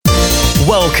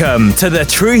Welcome to the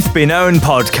Truth Be Known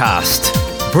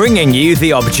podcast, bringing you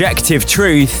the objective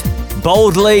truth,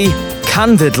 boldly,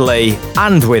 candidly,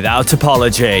 and without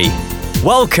apology.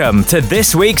 Welcome to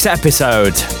this week's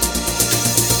episode.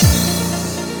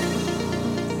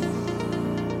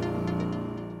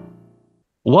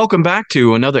 Welcome back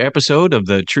to another episode of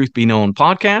the Truth Be Known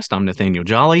podcast. I'm Nathaniel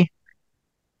Jolly.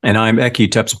 And I'm Eki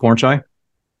Tepsapornchai.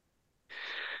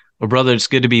 Well, brother, it's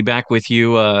good to be back with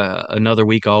you another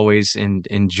week always, and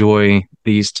enjoy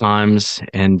these times.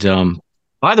 And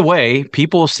by the way,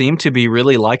 people seem to be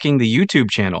really liking the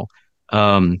YouTube channel,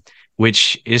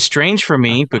 which is strange for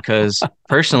me because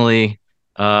personally,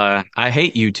 I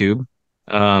hate YouTube.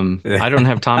 I don't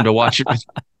have time to watch it.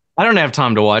 I don't have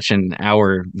time to watch an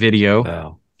hour video.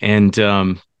 Oh. And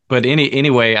but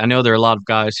anyway, I know there are a lot of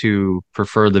guys who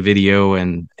prefer the video,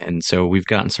 and so we've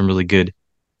gotten some really good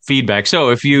feedback.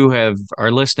 So if you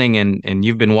are listening and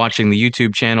you've been watching the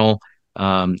YouTube channel,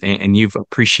 and you've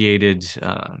appreciated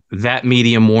that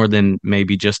medium more than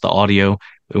maybe just the audio,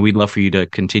 we'd love for you to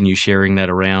continue sharing that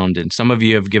around. And some of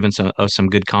you have given some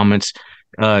good comments.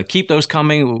 Keep those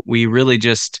coming. We really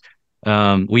just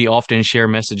we often share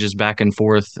messages back and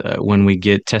forth when we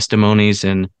get testimonies,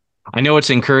 and I know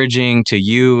it's encouraging to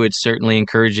you. It's certainly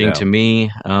encouraging to me.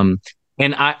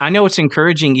 And I know it's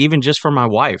encouraging even just for my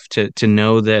wife to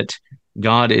know that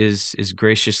God is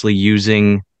graciously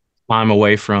using time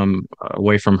away from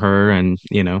her, and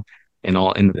and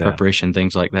all in the preparation,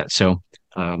 things like that. So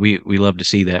we love to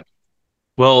see that.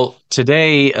 Well,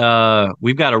 today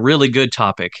we've got a really good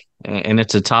topic, and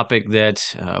it's a topic that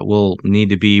will need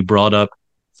to be brought up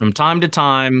from time to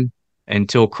time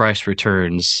until Christ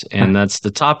returns, and that's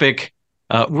the topic.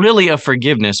 Really of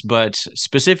forgiveness, but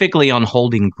specifically on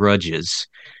holding grudges.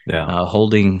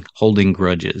 Holding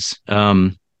grudges.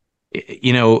 The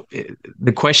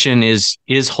question is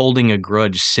holding a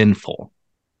grudge sinful?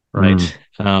 Right.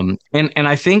 And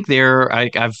I think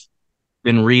I've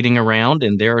been reading around,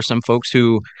 and there are some folks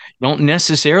who don't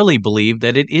necessarily believe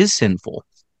that it is sinful.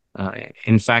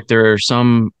 In fact, there are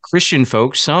some Christian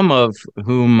folks, some of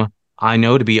whom I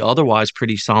know to be otherwise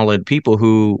pretty solid people,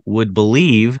 who would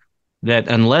believe that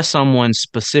unless someone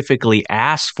specifically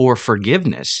asks for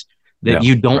forgiveness, that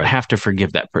you don't have to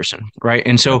forgive that person, right?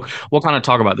 And so we'll kind of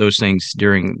talk about those things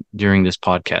during this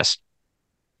podcast.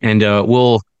 And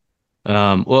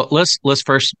let's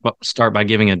first start by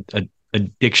giving a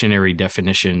dictionary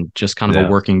definition, just kind of a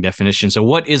working definition. So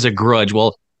what is a grudge?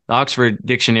 Well, the Oxford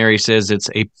Dictionary says it's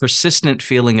a persistent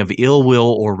feeling of ill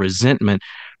will or resentment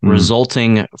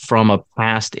resulting from a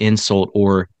past insult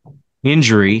or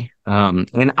injury.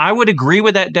 And I would agree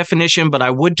with that definition, but I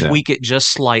would tweak it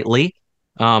just slightly.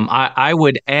 I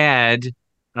would add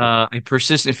a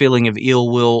persistent feeling of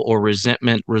ill will or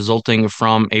resentment resulting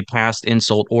from a past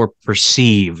insult or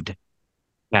perceived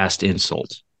past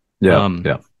insult.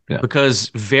 Because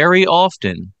very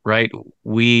often, right,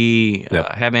 we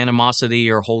have animosity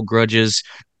or hold grudges,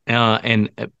 and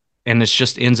it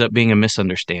just ends up being a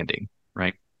misunderstanding,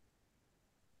 right?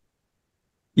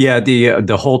 Yeah,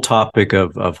 the whole topic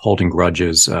of holding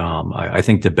grudges, I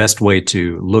think the best way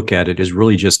to look at it is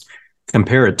really just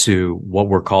compare it to what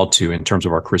we're called to in terms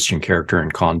of our Christian character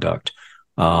and conduct.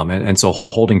 And so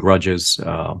holding grudges,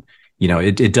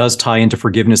 it does tie into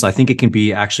forgiveness. I think it can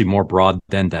be actually more broad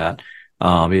than that.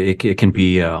 It can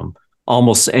be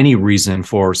almost any reason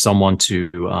for someone to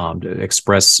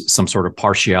express some sort of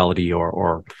partiality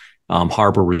or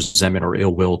harbor resentment or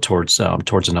ill will towards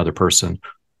another person.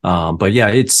 But yeah,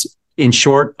 it's in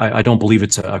short, I don't believe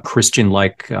it's a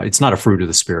Christian-like. It's not a fruit of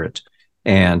the Spirit,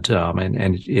 and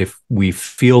if we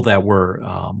feel that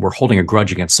we're holding a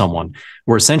grudge against someone,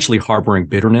 we're essentially harboring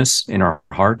bitterness in our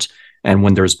heart. And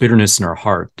when there's bitterness in our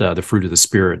heart, the fruit of the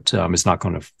Spirit is not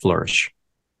going to flourish.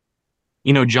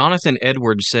 Jonathan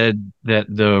Edwards said that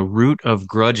the root of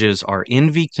grudges are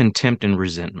envy, contempt, and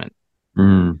resentment.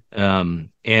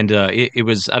 It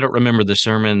was, I don't remember the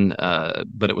sermon,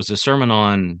 but it was a sermon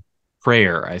on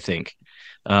prayer, I think.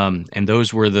 And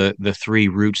those were the three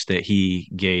roots that he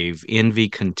gave: envy,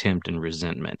 contempt, and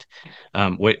resentment,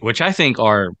 which I think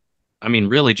are,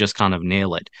 really just kind of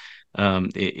nail it.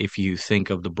 If you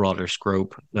think of the broader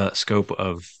scope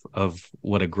of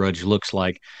what a grudge looks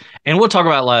like. And we'll talk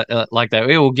about like that.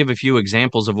 We'll give a few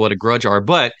examples of what a grudge are,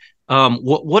 but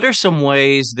what are some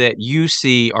ways that you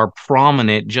see are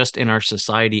prominent just in our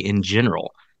society in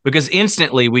general? Because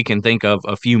instantly we can think of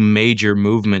a few major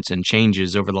movements and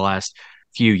changes over the last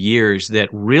few years that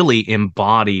really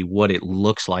embody what it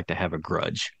looks like to have a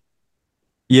grudge.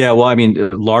 Yeah, well, I mean,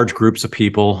 large groups of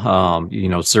people,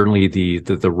 certainly the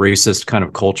racist kind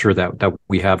of culture that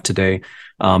we have today,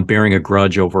 bearing a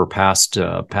grudge over past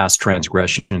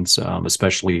transgressions,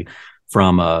 especially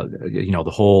from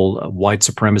the whole white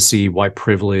supremacy, white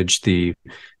privilege,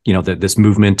 this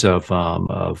movement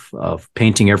of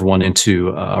painting everyone into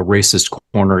a racist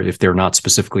corner if they're not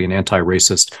specifically an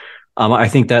anti-racist. I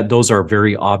think that those are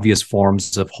very obvious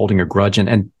forms of holding a grudge,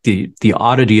 and the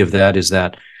oddity of that is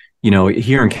that,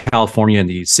 here in California, in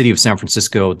the city of San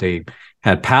Francisco, they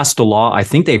had passed a law. I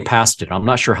think they passed it. I'm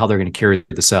not sure how they're going to carry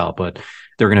this out, but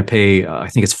they're going to pay, I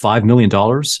think it's $5 million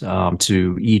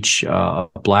to each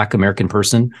Black American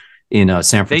person in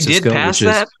San Francisco. They did pass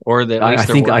that, or at least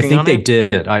I think they it?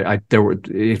 did.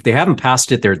 If they haven't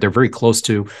passed it, they're very close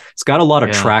to. It's got a lot of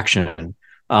traction.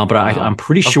 But I'm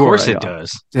pretty sure. Of course it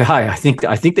does. Yeah, I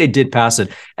think they did pass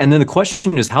it. And then the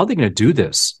question is, how are they going to do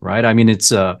this, right? I mean,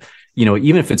 it's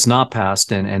even if it's not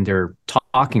passed and they're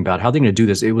talking about how they're going to do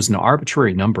this, it was an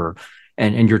arbitrary number,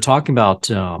 and you're talking about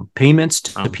payments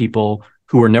to people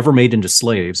who were never made into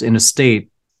slaves in a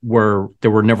state where there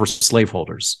were never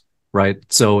slaveholders, right?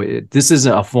 So this is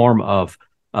a form of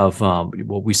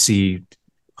what we see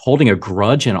holding a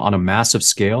grudge and on a massive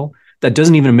scale that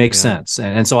doesn't even make sense.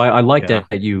 And so I like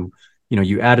that you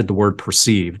added the word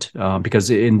perceived, because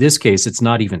in this case, it's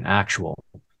not even actual,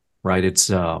 right? It's,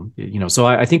 so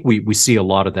I think we see a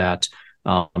lot of that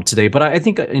today, but I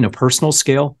think in a personal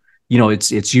scale,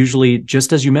 it's usually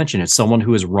just as you mentioned, it's someone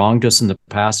who has wronged us in the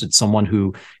past. It's someone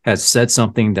who has said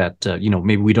something that,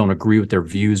 maybe we don't agree with their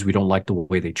views. We don't like the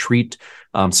way they treat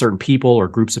certain people or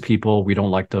groups of people. We don't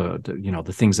like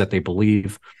the things that they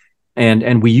believe.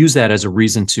 And we use that as a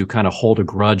reason to kind of hold a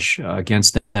grudge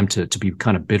against them, to be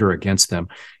kind of bitter against them.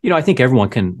 I think everyone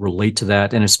can relate to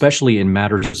that. And especially in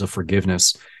matters of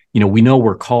forgiveness, we know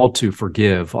we're called to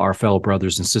forgive our fellow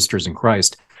brothers and sisters in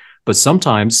Christ, but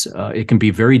sometimes it can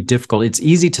be very difficult. It's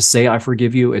easy to say, I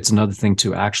forgive you. It's another thing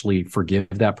to actually forgive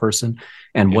that person.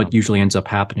 And what usually ends up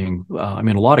happening, in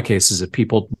a lot of cases, that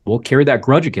people will carry that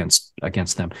grudge against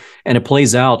them. And it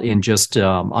plays out in just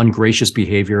ungracious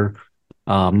behavior,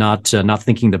 not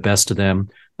thinking the best of them,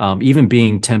 even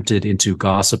being tempted into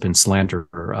gossip and slander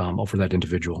over that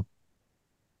individual.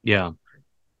 Yeah.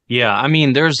 Yeah.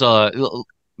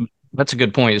 That's a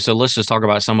good point. So let's just talk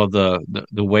about some of the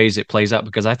ways it plays out,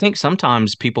 because I think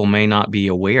sometimes people may not be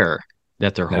aware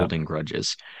that they're holding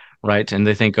grudges, right? And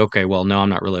they think, okay, well, no, I'm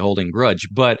not really holding a grudge.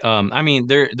 But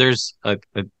there's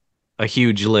a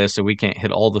huge list, so we can't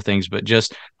hit all the things, but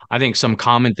just I think some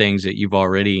common things that you've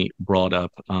already brought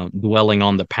up, dwelling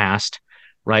on the past,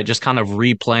 right? Just kind of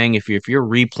replaying. If you're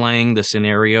replaying the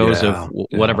scenarios of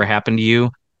whatever happened to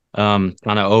you, kind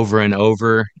of over and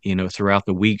over, throughout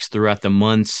the weeks, throughout the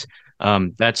months,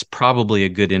 that's probably a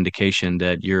good indication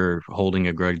that you're holding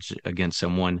a grudge against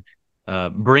someone.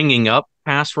 Bringing up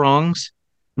past wrongs,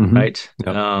 right?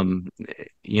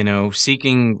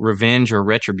 Seeking revenge or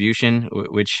retribution,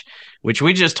 which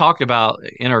we just talked about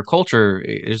in our culture.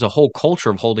 There's a whole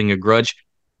culture of holding a grudge,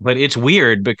 but it's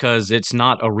weird because it's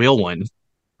not a real one,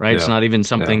 right? It's not even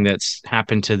something that's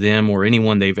happened to them or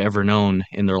anyone they've ever known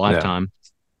in their lifetime.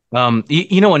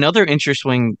 Another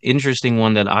interesting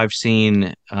one that I've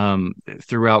seen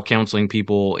throughout counseling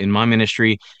people in my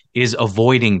ministry is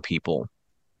avoiding people.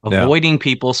 Avoiding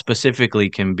people specifically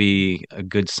can be a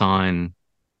good sign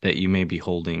that you may be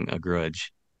holding a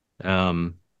grudge.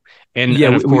 Of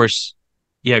course,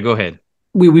 go ahead.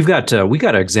 We've got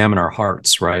to examine our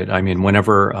hearts, right? I mean,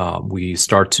 whenever we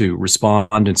start to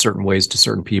respond in certain ways to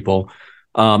certain people,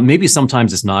 maybe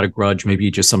sometimes it's not a grudge.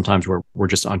 Maybe just sometimes we're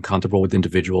just uncomfortable with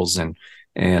individuals, and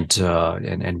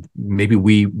maybe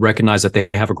we recognize that they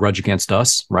have a grudge against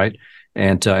us, right?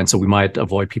 And so we might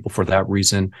avoid people for that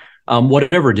reason.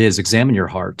 Whatever it is, examine your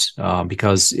heart,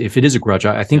 because if it is a grudge,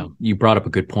 I think you brought up a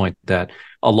good point that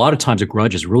a lot of times a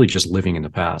grudge is really just living in the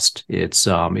past. It's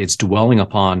dwelling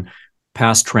upon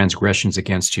past transgressions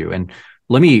against you. And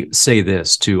let me say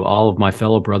this to all of my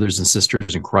fellow brothers and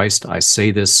sisters in Christ. I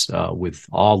say this with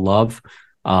all love.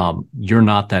 You're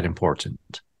not that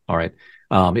important. All right.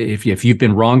 If you've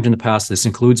been wronged in the past, this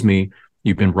includes me.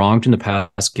 You've been wronged in the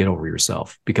past, get over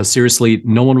yourself. Because seriously,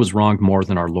 no one was wronged more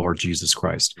than our Lord Jesus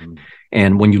Christ.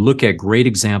 And when you look at great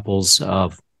examples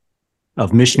of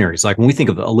missionaries, like when we think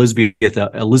of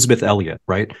Elizabeth Elliot,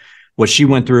 right? What she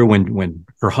went through when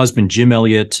her husband, Jim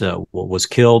Elliot, was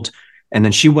killed. And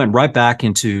then she went right back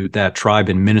into that tribe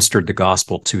and ministered the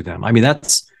gospel to them. I mean,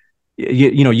 that's,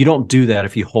 you don't do that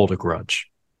if you hold a grudge,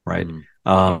 right?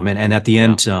 And at the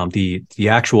end, the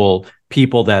actual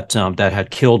people that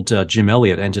had killed Jim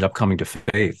Elliot ended up coming to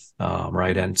faith,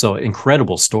 right? And so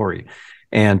incredible story.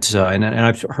 And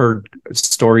I've heard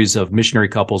stories of missionary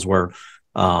couples where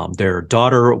their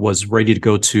daughter was ready to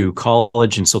go to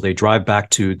college, and so they drive back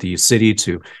to the city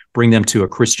to bring them to a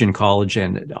Christian college.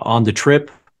 And on the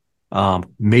trip,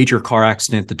 major car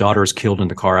accident. The daughter is killed in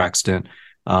the car accident.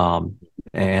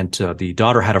 And the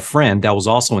daughter had a friend that was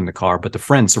also in the car, but the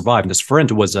friend survived. And this friend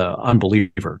was an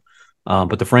unbeliever,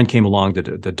 but the friend came along.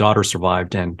 The daughter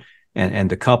survived, and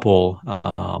the couple,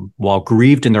 while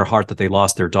grieved in their heart that they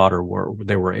lost their daughter,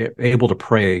 were able to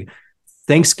pray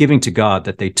thanksgiving to God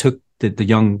that they took the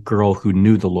young girl who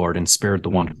knew the Lord and spared the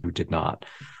one who did not.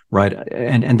 Right.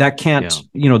 And that can't,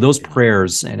 those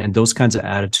prayers and those kinds of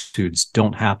attitudes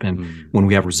don't happen when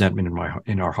we have resentment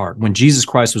in our heart. When Jesus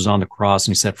Christ was on the cross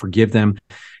and he said, forgive them,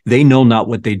 they know not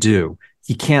what they do.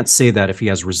 He can't say that if he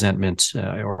has resentment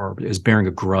or is bearing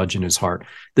a grudge in his heart.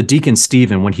 The deacon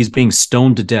Stephen, when he's being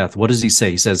stoned to death, what does he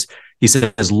say? He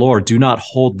says, Lord, do not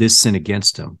hold this sin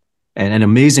against him. And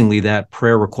amazingly, that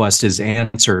prayer request is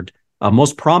answered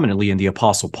most prominently in the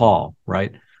Apostle Paul,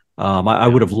 right? I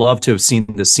would have loved to have seen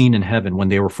the scene in heaven when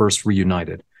they were first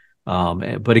reunited.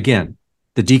 But again,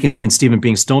 the deacon Stephen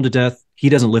being stoned to death, he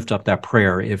doesn't lift up that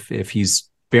prayer if he's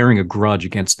bearing a grudge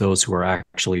against those who are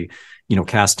actually,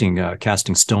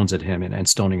 casting stones at him and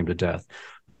stoning him to death.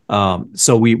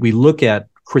 So we look at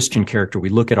Christian character, we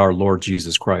look at our Lord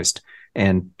Jesus Christ,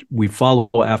 and we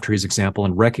follow after his example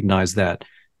and recognize that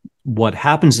what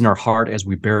happens in our heart as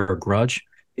we bear a grudge,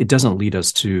 it doesn't lead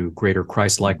us to greater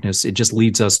Christ-likeness. It just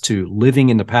leads us to living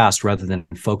in the past rather than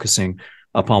focusing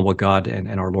upon what God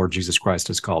and our Lord Jesus Christ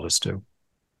has called us to.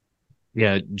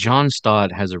 Yeah, John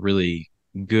Stott has a really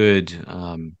good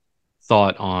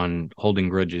thought on holding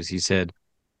grudges. He said,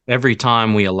 every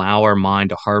time we allow our mind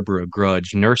to harbor a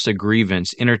grudge, nurse a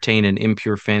grievance, entertain an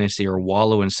impure fantasy, or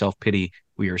wallow in self-pity,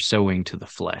 we are sowing to the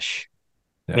flesh.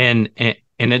 Yeah.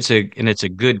 And it's a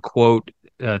good quote,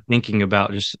 thinking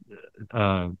about just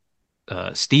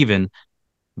Stephen,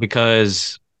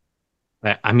 because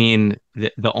I mean,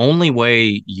 the only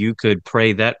way you could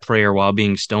pray that prayer while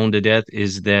being stoned to death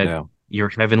is that you're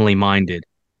heavenly minded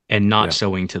and not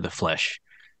sowing to the flesh.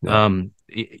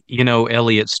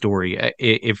 Eliot's story.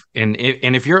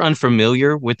 If you're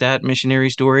unfamiliar with that missionary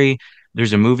story,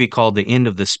 there's a movie called The End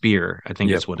of the Spear. I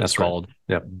think that's what it's called.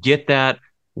 Right. Get that,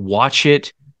 watch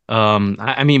it.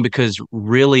 Because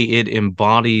really it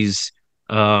embodies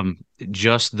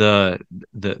just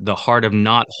the heart of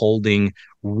not holding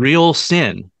real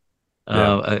sin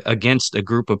against a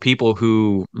group of people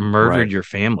who murdered your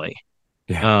family.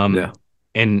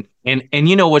 And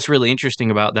what's really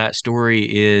interesting about that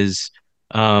story is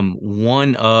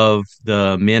one of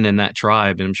the men in that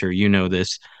tribe, and I'm sure you know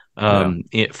this,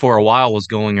 for a while was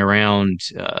going around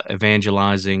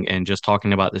evangelizing and just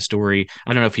talking about the story.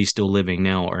 I don't know if he's still living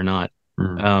now or not,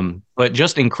 but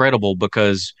just incredible,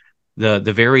 because the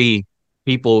very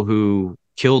people who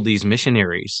killed these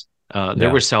missionaries,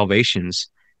 there were salvations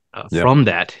from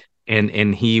that.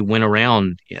 And he went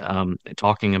around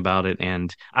talking about it.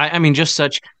 And I mean, just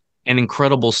such an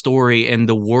incredible story. And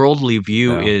the worldly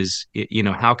view is,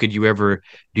 how could you ever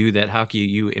do that? How can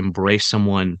you embrace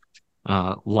someone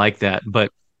like that?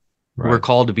 But we're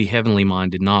called to be heavenly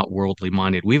minded, not worldly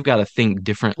minded. We've got to think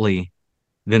differently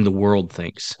than the world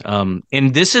thinks.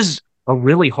 And this is a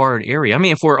really hard area. I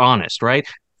mean, if we're honest, right?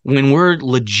 When we're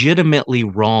legitimately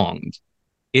wronged,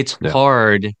 it's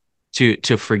hard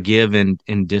to forgive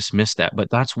and dismiss that.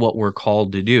 But that's what we're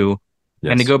called to do.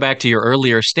 Yes. And to go back to your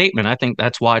earlier statement, I think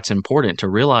that's why it's important to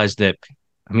realize that,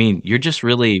 I mean, you're just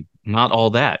really not all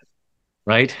that,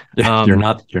 right? Yeah, you're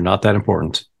not that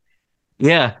important.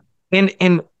 Yeah. And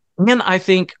then I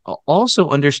think also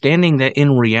understanding that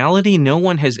in reality, no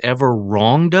one has ever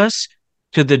wronged us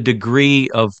to the degree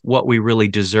of what we really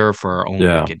deserve for our own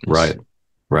wickedness.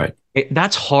 Right.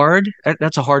 That's hard.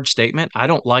 That's a hard statement. I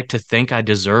don't like to think I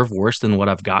deserve worse than what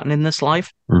I've gotten in this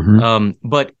life.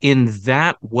 But in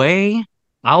that way,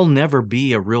 I'll never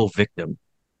be a real victim.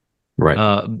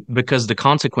 Right. Because the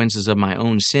consequences of my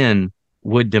own sin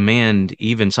would demand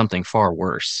even something far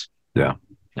worse. Yeah.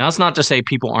 Now, that's not to say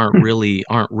people aren't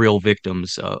real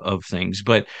victims of things,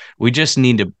 but we just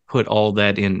need to put all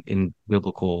that in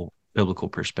biblical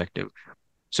perspective.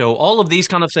 So all of these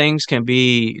kind of things can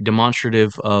be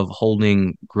demonstrative of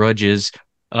holding grudges.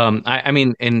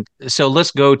 And so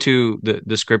let's go to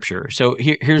the scripture. So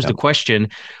here's the question.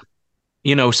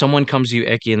 Someone comes to you,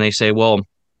 Eki, and they say, well,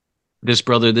 this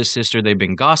brother, this sister, they've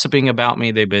been gossiping about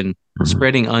me. They've been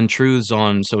spreading untruths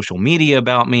on social media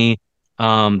about me.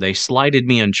 They slighted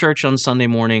me in church on Sunday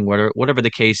morning, whatever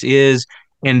the case is,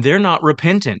 and they're not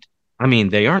repentant. I mean,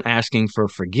 they aren't asking for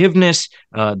forgiveness.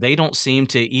 They don't seem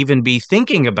to even be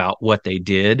thinking about what they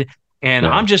did. And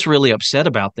Yeah. I'm just really upset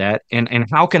about that. And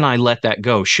how can I let that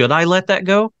go? Should I let that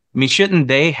go? I mean, shouldn't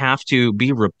they have to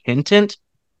be repentant?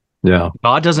 Yeah.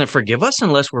 God doesn't forgive us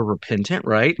unless we're repentant,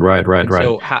 right? Right. Right. And Right.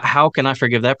 so how can I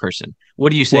forgive that person?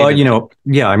 What do you say Well, to that?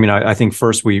 yeah, I mean, I think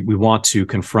first we want to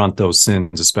confront those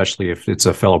sins, especially if it's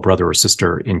a fellow brother or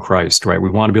sister in Christ, right? We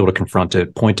want to be able to confront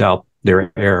it, point out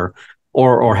their error,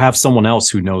 or have someone else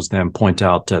who knows them point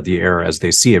out the error as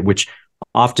they see it, which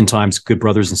oftentimes good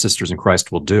brothers and sisters in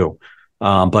Christ will do.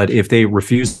 But if they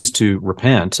refuse to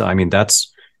repent, I mean,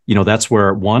 that's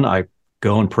where one, I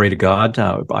go and pray to God.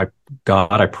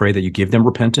 God, I pray that you give them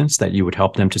repentance, that you would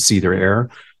help them to see their error.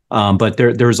 But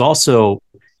there's also,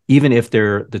 even if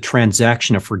the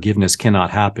transaction of forgiveness cannot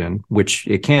happen, which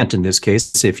it can't in this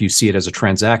case, if you see it as a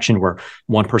transaction where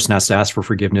one person has to ask for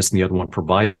forgiveness and the other one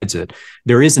provides it,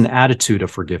 there is an attitude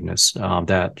of forgiveness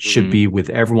that should be with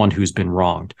everyone who's been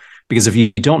wronged. Because if you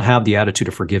don't have the attitude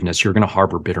of forgiveness, you're going to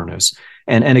harbor bitterness.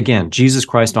 And again, Jesus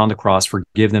Christ on the cross,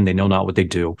 forgive them, they know not what they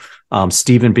do.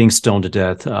 Stephen being stoned to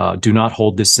death, do not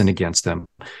hold this sin against them.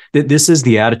 This is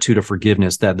the attitude of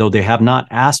forgiveness, that though they have not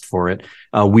asked for it,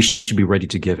 we should be ready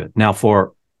to give it. Now,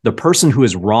 for the person who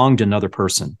has wronged another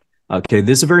person, okay,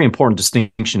 this is a very important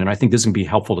distinction, and I think this can be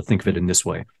helpful to think of it in this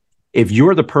way. If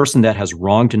you're the person that has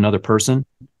wronged another person,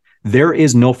 there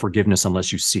is no forgiveness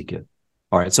unless you seek it.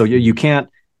 All right, so you can't,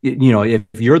 if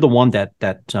you're the one that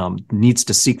needs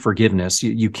to seek forgiveness,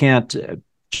 you can't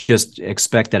just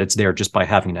expect that it's there just by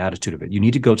having an attitude of it. You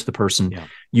need to go to the person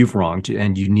you've wronged,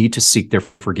 and you need to seek their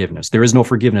forgiveness. There is no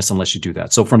forgiveness unless you do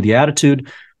that. So from the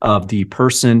attitude of the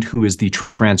person who is the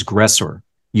transgressor,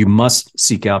 you must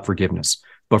seek out forgiveness.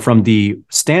 But from the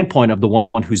standpoint of the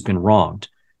one who's been wronged,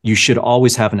 you should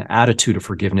always have an attitude of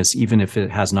forgiveness, even if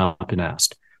it has not been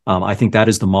asked. I think that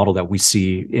is the model that we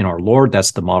see in our Lord.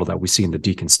 That's the model that we see in the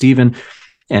deacon Stephen.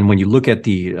 And when you look at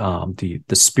the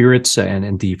spirits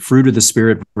and the fruit of the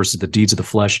spirit versus the deeds of the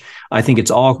flesh, I think it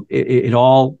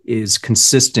all is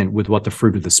consistent with what the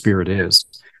fruit of the spirit is.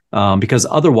 Because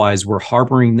otherwise we're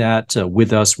harboring that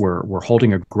with us. We're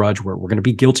holding a grudge. We're going to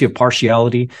be guilty of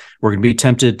partiality. We're going to be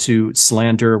tempted to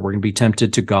slander. We're going to be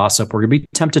tempted to gossip. We're going to be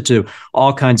tempted to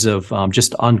all kinds of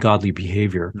just ungodly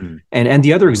behavior. And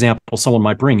the other example someone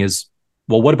might bring is,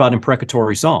 well, what about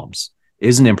imprecatory psalms?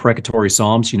 Isn't imprecatory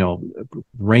psalms,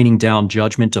 raining down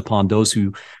judgment upon those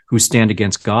who stand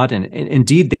against God? And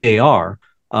indeed they are.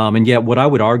 And yet what I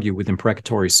would argue with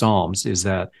imprecatory psalms is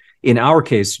that in our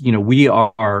case, we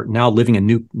are now living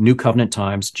in new covenant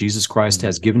times. Jesus Christ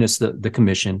has given us the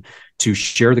commission to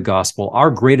share the gospel.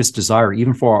 Our greatest desire,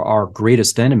 even for our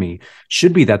greatest enemy,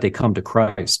 should be that they come to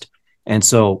Christ. And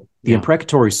so the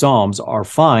imprecatory psalms are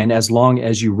fine as long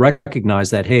as you recognize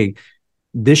that, hey,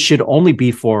 this should only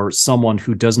be for someone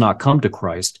who does not come to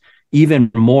Christ.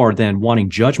 Even more than wanting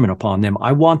judgment upon them,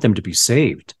 I want them to be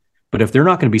saved. But if they're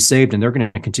not going to be saved and they're going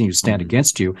to continue to stand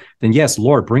against you, then yes,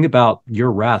 Lord, bring about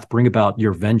your wrath, bring about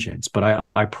your vengeance. But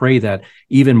I pray that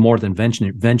even more than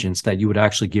vengeance, that you would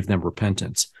actually give them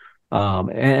repentance.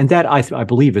 And that I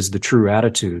believe is the true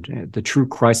attitude, the true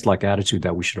Christ-like attitude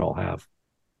that we should all have.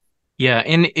 Yeah,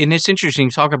 and it's interesting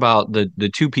to talk about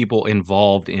the two people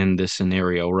involved in this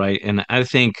scenario, right? And I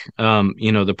think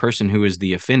the person who is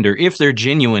the offender, if they're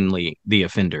genuinely the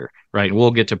offender, right?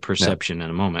 We'll get to perception in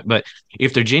a moment, but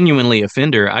if they're genuinely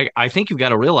offender, I think you've got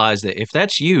to realize that if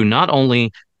that's you, not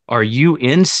only are you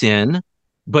in sin,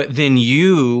 but then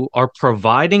you are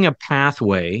providing a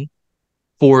pathway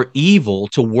for evil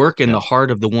to work in the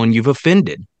heart of the one you've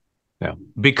offended. Yeah.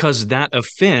 Because that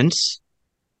offense,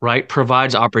 right,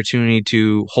 provides opportunity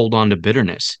to hold on to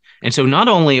bitterness. And so not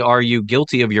only are you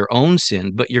guilty of your own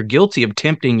sin, but you're guilty of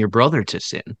tempting your brother to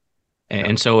sin.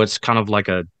 And so it's kind of like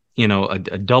a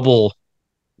double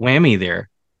whammy there.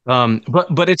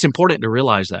 But it's important to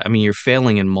realize that. I mean, you're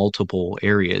failing in multiple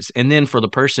areas. And then for the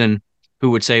person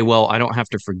who would say, well, I don't have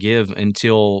to forgive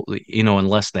until,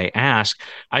 unless they ask,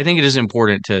 I think it is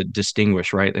important to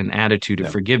distinguish, right, an attitude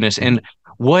of forgiveness. And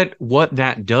what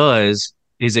that does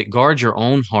is it guards your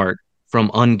own heart from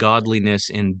ungodliness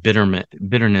and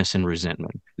bitterness and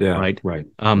resentment. Right.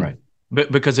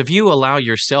 But because if you allow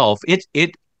yourself,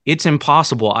 it's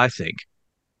impossible, I think,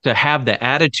 to have the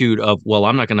attitude of, well,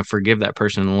 I'm not going to forgive that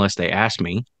person unless they ask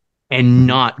me, and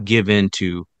not give in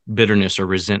to bitterness or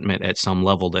resentment at some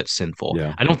level that's sinful.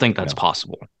 I don't think that's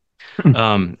possible.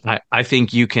 I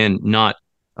think you can not.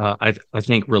 I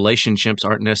think relationships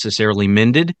aren't necessarily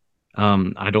mended.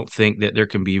 I don't think that there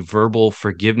can be verbal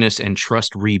forgiveness and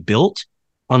trust rebuilt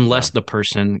unless the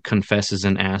person confesses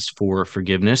and asks for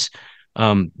forgiveness.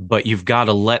 But you've got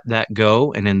to let that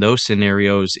go. And in those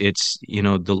scenarios, it's,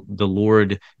 the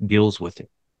Lord deals with it,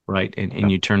 right?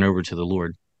 And you turn over to the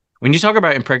Lord. when you talk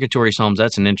about imprecatory Psalms,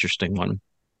 that's an interesting one.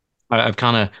 I've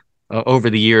kind of over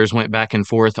the years went back and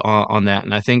forth on that.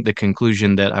 And I think the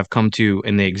conclusion that I've come to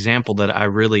and the example that I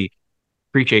really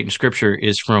appreciate in scripture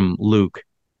is from Luke,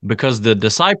 because the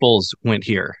disciples went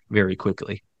here very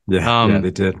quickly. Yeah,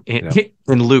 they did. Yeah.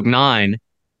 In Luke 9,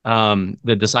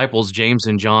 the disciples, James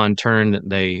and John, turned,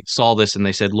 they saw this and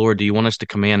they said, Lord, do you want us to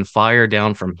command fire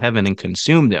down from heaven and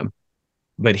consume them?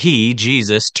 But he,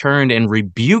 Jesus, turned and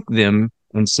rebuked them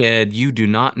and said, you do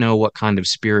not know what kind of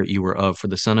spirit you were of, for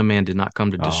the Son of Man did not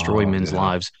come to destroy men's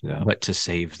lives, but to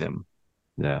save them.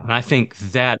 Yeah. And I think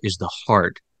that is the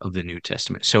heart of the New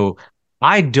Testament. So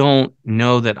I don't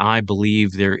know that I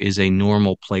believe there is a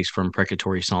normal place for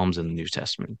imprecatory Psalms in the New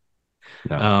Testament.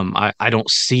 No. I don't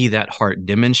see that heart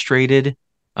demonstrated.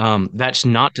 That's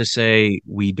not to say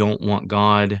we don't want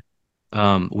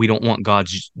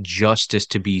God's justice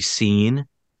to be seen,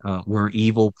 where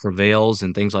evil prevails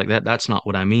and things like that. That's not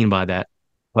what I mean by that.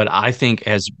 But I think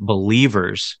as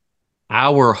believers,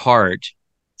 our heart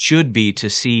should be to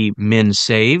see men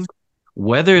saved,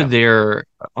 whether they're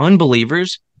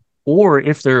unbelievers or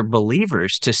if they're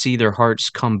believers, to see their hearts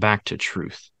come back to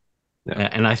truth.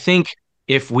 And I think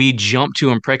if we jump to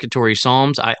imprecatory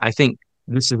Psalms, I think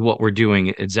this is what we're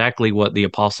doing, exactly what the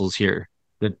apostles here,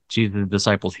 the Jesus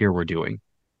disciples here were doing.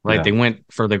 Right? They went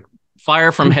for the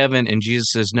fire from heaven, and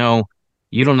Jesus says, no,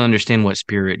 you don't understand what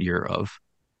spirit you're of.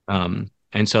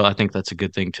 And so I think that's a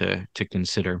good thing to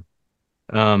consider.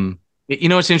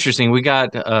 It's interesting. We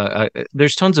got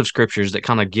there's tons of scriptures that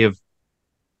kind of give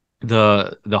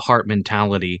the heart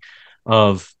mentality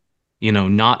of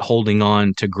not holding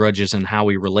on to grudges and how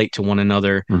we relate to one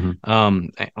another.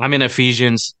 I'm in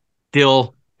Ephesians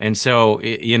still, and so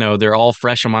they're all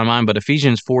fresh in my mind. But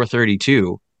Ephesians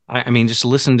 4:32, I mean, just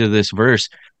listen to this verse.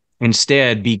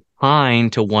 Instead, be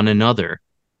kind to one another,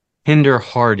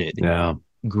 tender-hearted,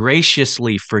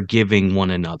 graciously forgiving one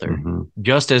another,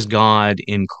 just as God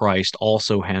in Christ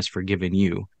also has forgiven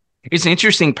you. It's an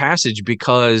interesting passage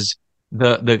because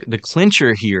the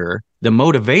clincher here, the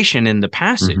motivation in the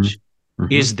passage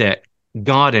is that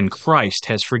God in Christ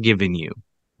has forgiven you.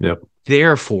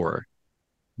 Therefore,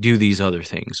 do these other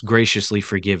things. Graciously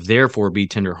forgive. Therefore, be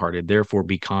tenderhearted. Therefore,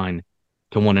 be kind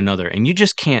to one another. And you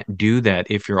just can't do that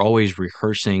if you're always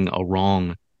rehearsing a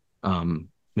wrong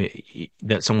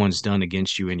that someone's done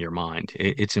against you in your mind.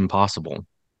 It's impossible.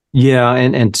 Yeah,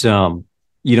 and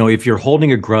if you're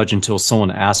holding a grudge until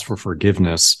someone asks for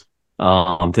forgiveness,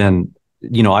 then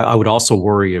I would also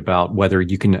worry about whether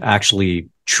you can actually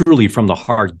truly from the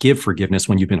heart give forgiveness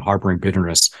when you've been harboring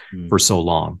bitterness for so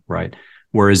long, right?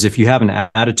 Whereas if you have an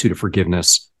attitude of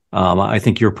forgiveness, I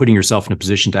think you're putting yourself in a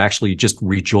position to actually just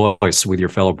rejoice with your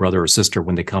fellow brother or sister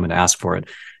when they come and ask for it.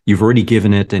 You've already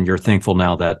given it, and you're thankful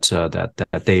now that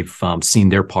they've seen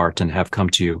their part and have come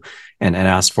to you and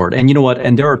asked for it. And you know what?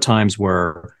 And there are times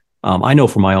where I know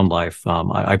from my own life,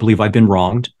 I believe I've been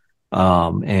wronged.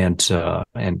 And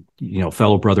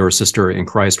fellow brother or sister in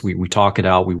Christ, we talk it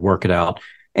out, we work it out,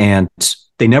 and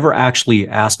they never actually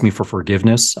asked me for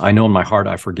forgiveness. I know in my heart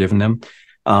I've forgiven them.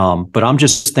 But I'm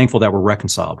just thankful that we're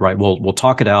reconciled, right? We'll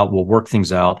talk it out. We'll work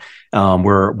things out.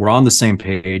 We're on the same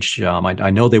page. I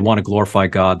know they want to glorify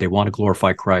God. They want to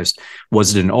glorify Christ.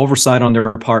 Was it an oversight on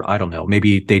their part? I don't know.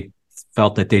 Maybe they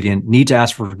felt that they didn't need to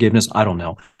ask for forgiveness. I don't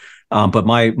know. But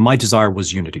my desire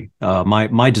was unity.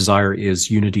 My desire is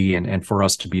unity and for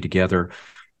us to be together.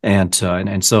 And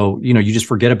so, you just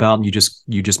forget about it and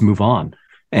you just move on.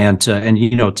 And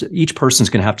each person's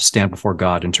going to have to stand before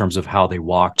God in terms of how they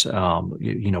walked,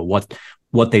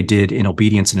 what they did in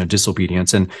obedience and in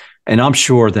disobedience. And I'm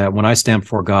sure that when I stand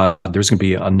before God, there's going to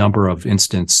be a number of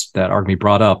instances that are going to be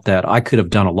brought up that I could have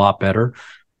done a lot better.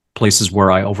 Places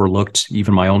where I overlooked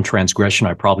even my own transgression.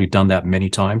 I've probably done that many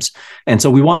times. And so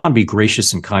we want to be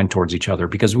gracious and kind towards each other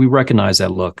because we recognize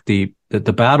that, look, the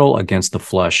battle against the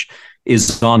flesh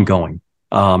is ongoing.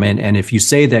 And if you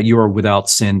say that you are without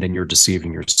sin, then you're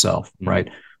deceiving yourself, right?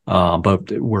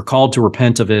 But we're called to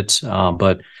repent of it,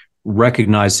 but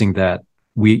recognizing that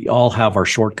we all have our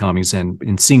shortcomings and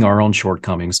in seeing our own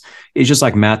shortcomings, it's just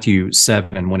like Matthew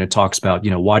 7 when it talks about,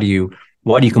 why do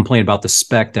you complain about the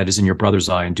speck that is in your brother's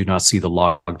eye and do not see the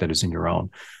log that is in your own?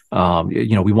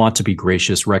 We want to be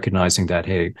gracious, recognizing that,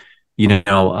 hey,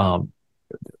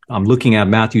 I'm looking at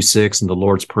Matthew 6 and the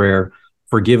Lord's Prayer.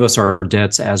 Forgive us our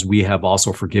debts as we have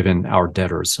also forgiven our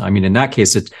debtors. I mean, in that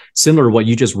case, it's similar to what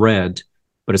you just read,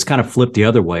 but it's kind of flipped the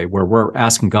other way where we're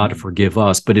asking God to forgive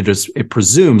us, but it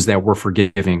presumes that we're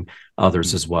forgiving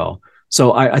others as well.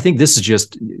 So I think this is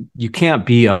just, you can't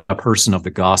be a person of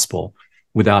the gospel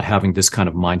without having this kind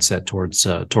of mindset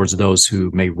towards those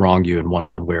who may wrong you in one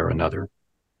way or another.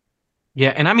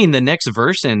 Yeah, and I mean the next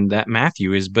verse in that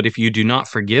Matthew is, but if you do not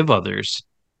forgive others,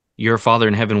 your Father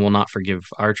in heaven will not forgive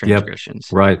our Yep. transgressions.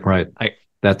 Right. Right. I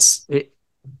That's it,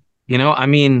 I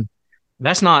mean,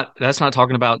 that's not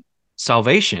talking about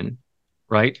salvation,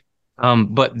 right?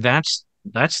 But that's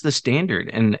the standard,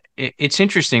 and it's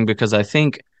interesting because I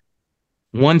think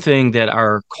one thing that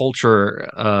our culture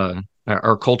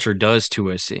does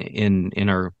to us in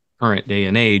our current day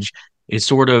and age is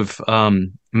sort of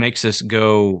makes us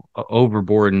go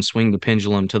overboard and swing the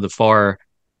pendulum to the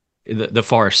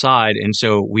far side. And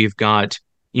so we've got,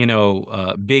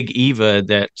 Big Eva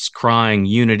that's crying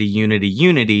unity, unity,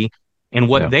 unity. And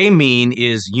what yeah. they mean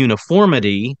is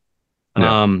uniformity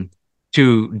Yeah. um,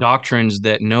 to doctrines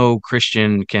that no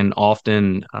Christian can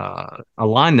often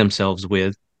align themselves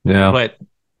with. Yeah. But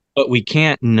we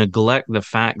can't neglect the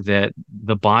fact that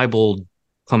the Bible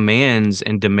commands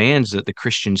and demands that the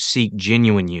Christians seek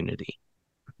genuine unity,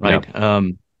 Yeah.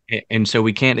 right? And so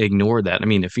we can't ignore that. I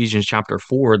mean, Ephesians chapter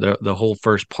 4, the whole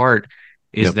first part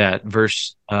is Yep. that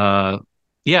verse.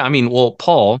 Yeah, I mean, well,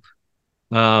 Paul,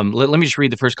 let me just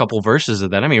read the first couple of verses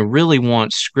of that. I mean, I really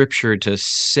want scripture to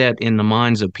set in the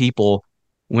minds of people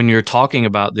when you're talking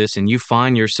about this and you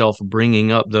find yourself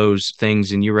bringing up those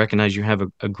things and you recognize you have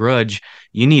a grudge.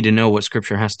 You need to know what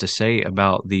scripture has to say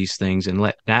about these things and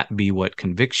let that be what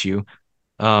convicts you.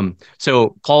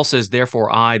 So Paul says,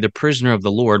 therefore, I, the prisoner of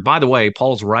the Lord, by the way,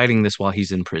 Paul's writing this while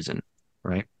he's in prison,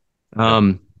 right? Yeah.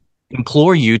 Um,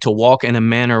 implore you to walk in a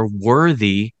manner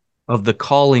worthy of the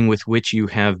calling with which you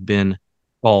have been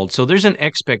called. So there's an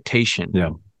expectation,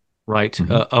 Yeah. right,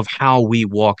 Hmm. of how we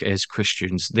walk as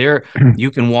Christians. There, you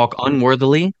can walk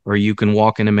unworthily or you can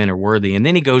walk in a manner worthy. And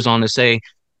then he goes on to say,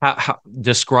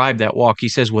 describe that walk. He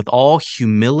says, with all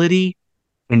humility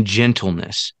and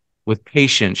gentleness, with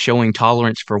patience, showing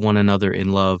tolerance for one another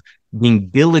in love, being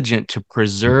diligent to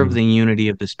preserve Hmm. the unity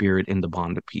of the Spirit in the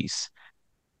bond of peace.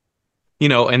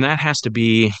 And that has to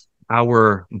be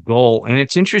our goal. And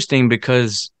it's interesting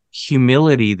because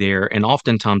humility there, and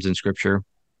oftentimes in scripture,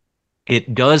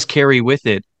 it does carry with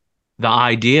it the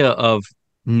idea of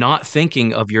not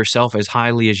thinking of yourself as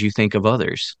highly as you think of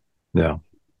others, Yeah.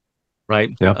 right?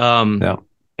 Yeah.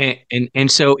 Yeah.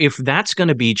 And so if that's going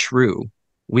to be true,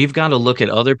 we've got to look at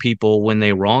other people when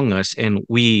they wrong us, and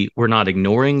we're not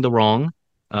ignoring the wrong.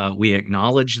 We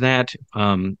acknowledge that.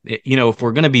 If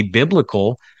we're going to be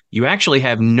biblical, you actually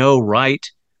have no right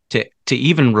to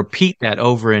even repeat that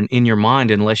over in your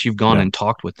mind unless you've gone Yeah. and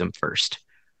talked with them first,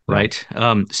 Yeah. right?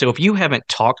 So if you haven't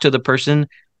talked to the person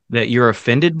that you're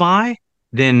offended by,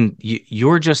 then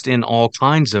you're just in all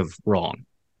kinds of wrong.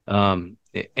 And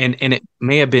it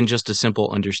may have been just a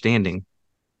simple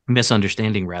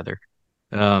misunderstanding rather.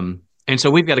 And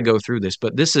so we've got to go through this,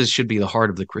 but this should be the heart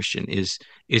of the Christian is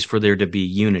for there to be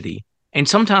unity. And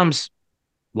sometimes,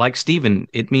 like Stephen,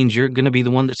 it means you're going to be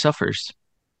the one that suffers,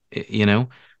 you know.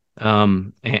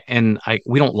 And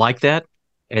we don't like that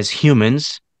as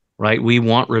humans, right? We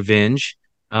want revenge.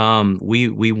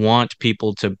 We want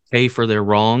people to pay for their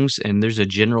wrongs, and there's a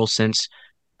general sense.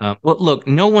 Well, look,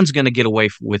 no one's going to get away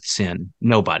with sin.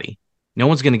 Nobody. No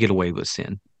one's going to get away with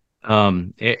sin.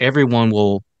 Everyone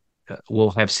will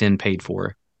have sin paid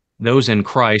for. Those in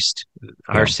Christ,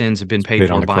 our Yeah. sins have been It's paid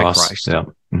paid on for the by cross. Christ, Yeah.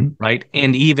 Hmm. right?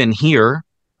 And even here,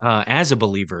 as a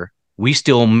believer, we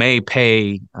still may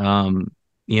pay,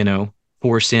 you know,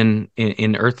 for sin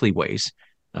in earthly ways.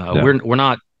 Yeah.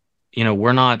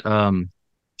 We're not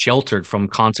sheltered from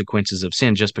consequences of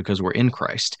sin just because we're in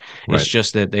Christ. It's Right.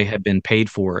 just that they have been paid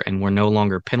for, and we're no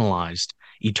longer penalized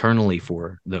eternally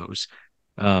for those.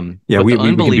 Yeah. But the We can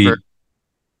unbeliever, be.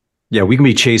 Yeah, we can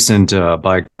be chastened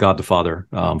by God the Father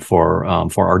for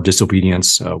our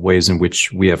disobedience, ways in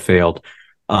which we have failed.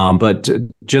 But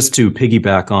just to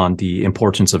piggyback on the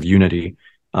importance of unity,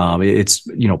 it's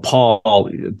Paul,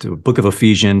 the book of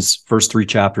Ephesians, first three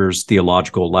chapters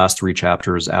theological, last three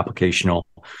chapters applicational.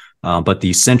 But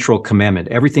the central commandment,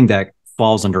 everything that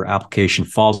falls under application,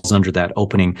 falls under that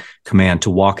opening command to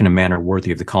walk in a manner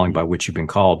worthy of the calling by which you've been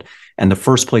called. And the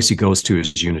first place he goes to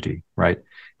is unity, right?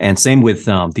 And same with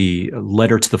the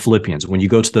letter to the Philippians. When you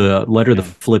go to the letter to the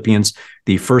Philippians,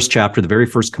 the first chapter, the very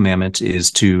first commandment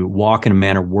is to walk in a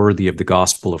manner worthy of the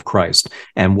gospel of Christ.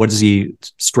 And what does he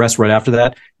stress right after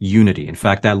that? Unity. In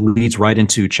fact, that leads right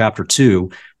into chapter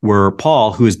 2, where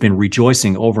Paul, who has been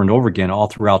rejoicing over and over again all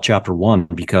throughout chapter 1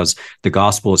 because the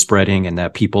gospel is spreading and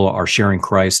that people are sharing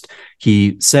Christ,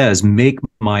 he says, make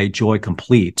my joy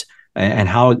complete. And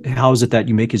how is it that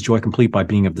you make his joy complete? By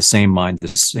being of the same mind, the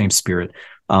same spirit,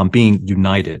 being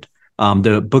united.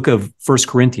 the book of First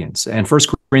Corinthians, and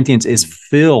First Corinthians is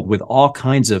filled with all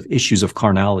kinds of issues of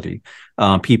carnality.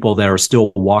 People that are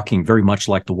still walking very much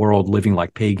like the world, living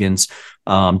like pagans,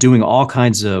 doing all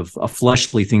kinds of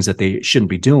fleshly things that they shouldn't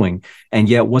be doing. And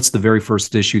yet, what's the very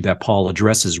first issue that Paul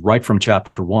addresses right from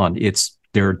chapter 1? It's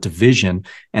their division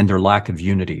and their lack of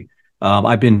unity.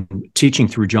 I've been teaching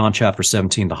through John chapter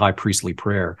 17, the high priestly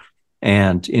prayer.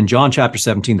 And in John chapter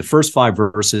 17, the first 5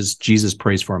 verses, Jesus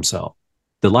prays for himself.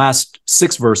 The last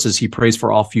 6 verses, he prays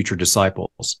for all future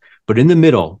disciples. But in the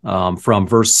middle, from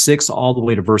verse 6 all the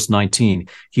way to verse 19,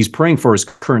 he's praying for his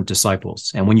current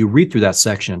disciples. And when you read through that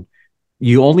section,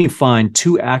 you only find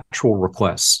 2 actual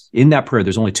requests. In that prayer,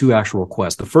 there's only 2 actual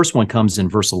requests. The first one comes in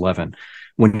verse 11,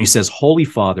 when he says, Holy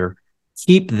Father,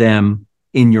 keep them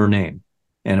in your name.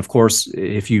 And of course,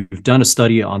 if you've done a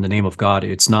study on the name of God,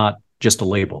 it's not just a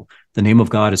label. The name of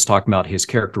God is talking about his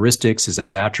characteristics, his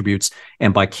attributes,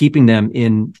 and by keeping them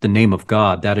in the name of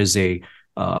God, that is a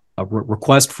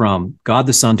request from God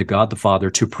the Son to God the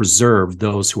Father to preserve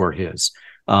those who are his,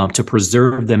 to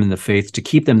preserve them in the faith, to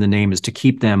keep them in the name is to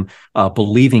keep them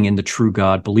believing in the true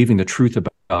God, believing the truth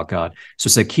about God. So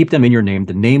it said, keep them in your name,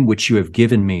 the name which you have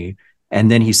given me.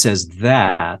 And then he says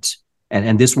that,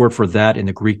 and this word for that in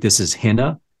the Greek, this is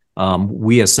hina.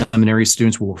 We as seminary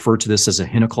students will refer to this as a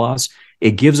hina clause.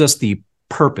 It gives us the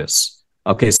purpose.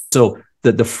 Okay, so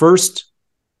the first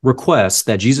request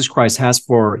that Jesus Christ has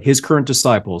for his current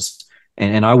disciples,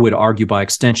 and I would argue by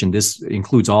extension, this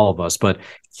includes all of us, but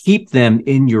keep them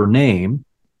in your name,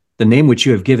 the name which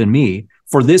you have given me,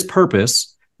 for this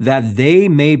purpose, that they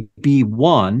may be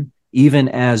one, even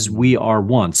as we are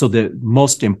one. So the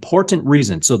most important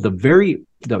reason, so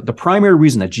the primary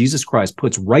reason that Jesus Christ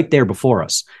puts right there before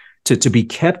us to be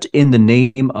kept in the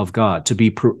name of God, to be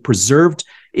preserved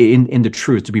in the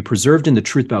truth, to be preserved in the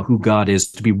truth about who God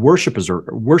is, to be worshipers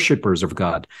of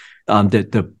God.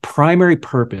 The primary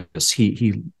purpose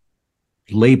he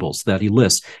labels, that he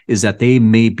lists, is that they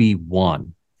may be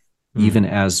one, even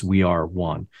as we are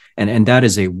one. And that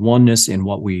is a oneness in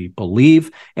what we believe.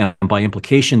 And by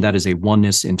implication, that is a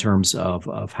oneness in terms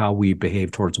of how we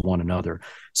behave towards one another.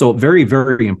 So very,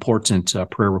 very important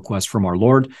prayer request from our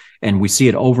Lord. And we see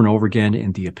it over and over again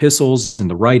in the epistles, in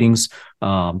the writings,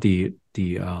 the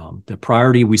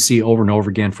priority we see over and over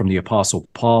again from the Apostle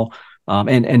Paul.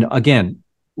 And again,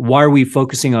 why are we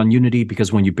focusing on unity?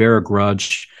 Because when you bear a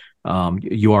grudge,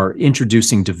 you are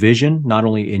introducing division, not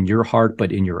only in your heart,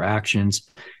 but in your actions.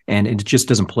 And it just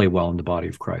doesn't play well in the body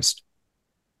of Christ.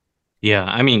 Yeah,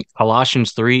 I mean,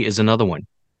 Colossians 3 is another one.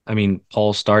 I mean,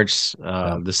 Paul starts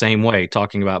the same way,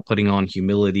 talking about putting on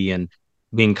humility and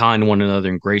being kind to one another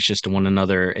and gracious to one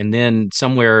another. And then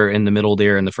somewhere in the middle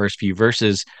there, in the first few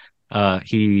verses,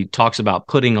 he talks about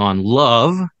putting on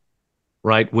love,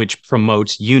 right, which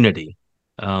promotes unity.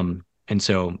 And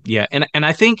so, yeah, and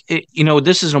I think,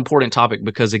 this is an important topic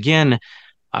because, again,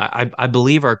 I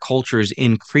believe our culture is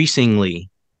increasingly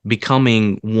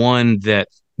becoming one that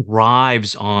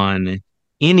thrives on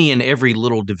any and every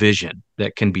little division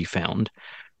that can be found,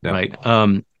 right?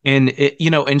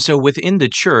 And so within the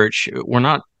church,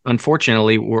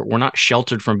 unfortunately, we're not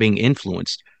sheltered from being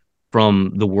influenced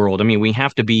from the world. I mean, we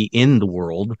have to be in the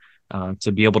world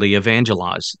to be able to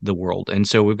evangelize the world, and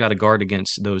so we've got to guard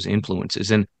against those influences.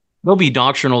 And there'll be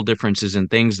doctrinal differences and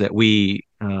things that we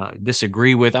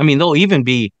disagree with. I mean, there'll even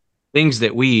be things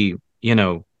that we,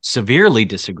 severely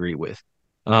disagree with.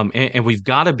 And we've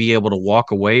got to be able to walk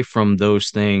away from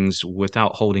those things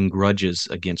without holding grudges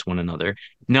against one another.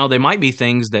 Now, there might be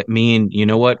things that mean, you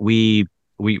know what, we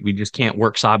just can't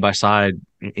work side by side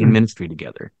in ministry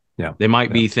together. Yeah. There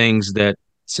might be things that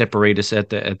separate us at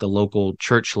the local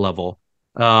church level.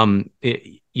 But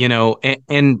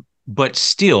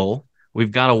still,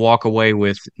 we've got to walk away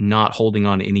with not holding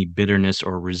on to any bitterness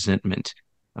or resentment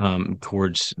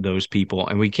towards those people.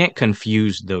 And we can't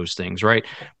confuse those things, right?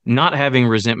 Not having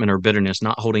resentment or bitterness,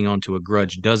 not holding on to a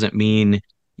grudge doesn't mean,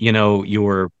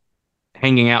 you're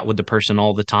hanging out with the person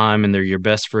all the time and they're your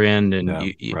best friend. And,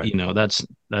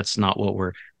 that's not what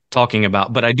we're talking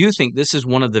about. But I do think this is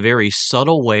one of the very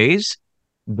subtle ways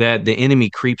that the enemy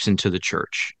creeps into the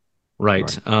church.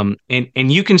 Right.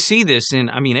 And you can see this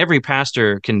every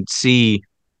pastor can see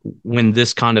when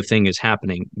this kind of thing is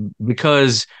happening,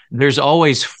 because there's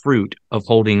always fruit of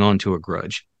holding on to a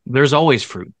grudge. There's always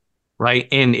fruit, right?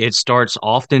 And it starts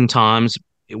oftentimes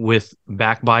with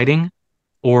backbiting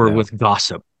or with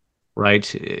gossip, right?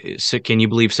 So can you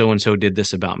believe so-and-so did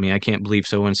this about me? I can't believe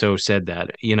so-and-so said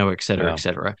that, et cetera, et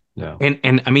cetera. Yeah.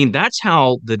 And that's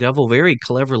how the devil very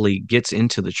cleverly gets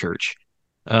into the church.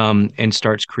 And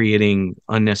starts creating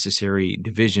unnecessary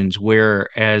divisions.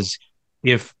 Whereas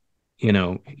if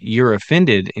you're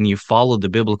offended and you follow the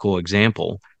biblical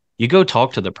example, you go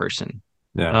talk to the person.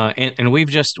 Yeah. And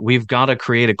we've got to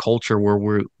create a culture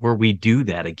where we do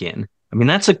that again. I mean,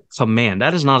 that's a command.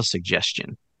 That is not a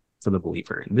suggestion for the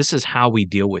believer. This is how we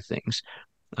deal with things.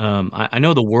 I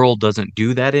know the world doesn't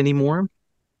do that anymore.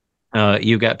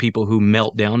 You've got people who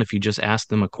melt down if you just ask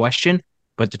them a question,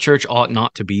 but the church ought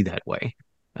not to be that way.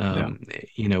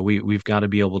 We've got to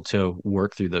be able to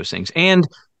work through those things. And,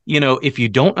 if you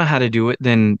don't know how to do it,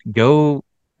 then go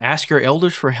ask your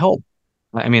elders for help.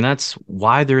 I mean, that's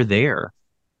why they're there.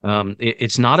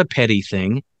 It's not a petty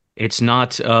thing. It's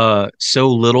not so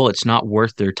little, it's not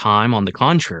worth their time. On the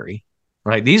contrary,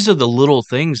 right? These are the little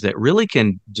things that really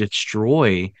can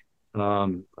destroy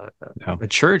a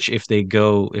church if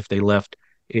they're left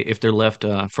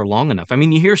for long enough. I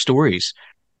mean, you hear stories,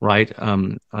 right,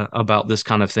 about this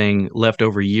kind of thing left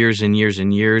over years and years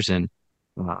and years, and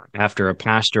after a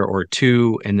pastor or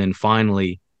two, and then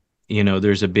finally,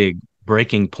 there's a big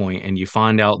breaking point, and you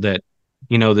find out that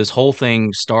this whole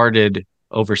thing started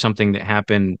over something that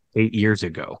happened 8 years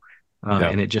ago,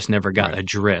 and it just never got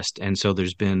addressed. And so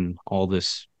there's been all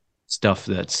this stuff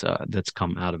that's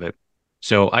come out of it.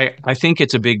 So I think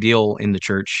it's a big deal in the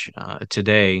church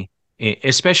today,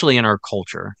 especially in our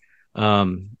culture.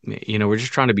 We're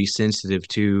just trying to be sensitive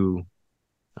to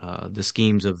the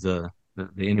schemes of the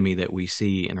enemy that we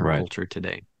see in our culture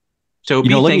today. So be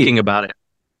thinking about it.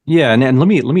 Yeah, and let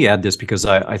me add this, because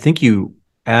I think you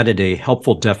added a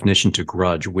helpful definition to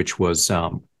grudge, which was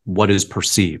what is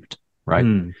perceived, right?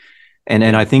 And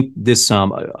I think this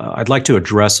I'd like to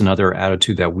address another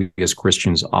attitude that we as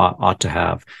Christians ought to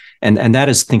have, and that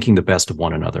is thinking the best of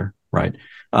one another, right?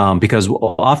 Because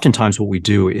oftentimes what we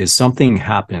do is something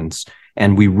happens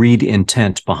and we read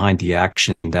intent behind the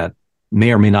action that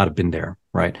may or may not have been there,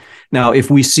 right? Now, if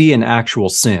we see an actual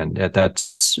sin,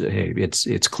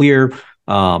 it's clear.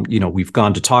 We've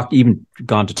gone to talk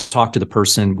to the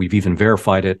person, we've even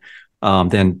verified it,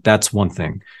 then that's one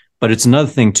thing. But it's another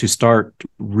thing to start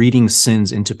reading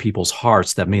sins into people's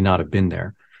hearts that may not have been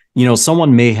there.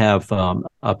 Someone may have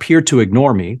appeared to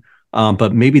ignore me,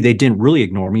 but maybe they didn't really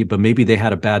ignore me, but maybe they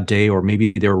had a bad day, or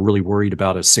maybe they were really worried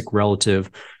about a sick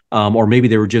relative, or maybe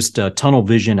they were just tunnel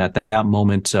vision at that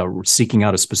moment, seeking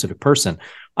out a specific person.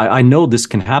 I know this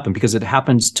can happen because it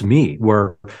happens to me,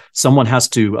 where someone has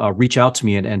to reach out to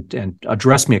me and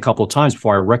address me a couple of times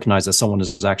before I recognize that someone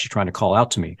is actually trying to call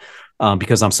out to me,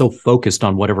 because I'm so focused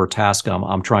on whatever task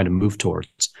I'm trying to move towards.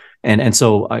 And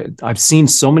so I've seen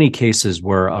so many cases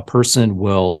where a person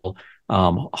will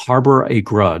harbor a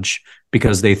grudge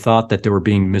because they thought that they were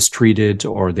being mistreated,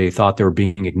 or they thought they were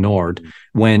being ignored,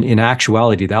 when in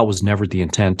actuality, that was never the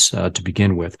intent to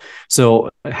begin with. So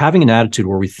having an attitude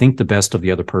where we think the best of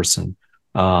the other person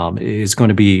is going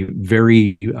to be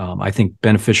very, I think,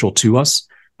 beneficial to us,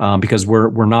 because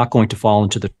we're not going to fall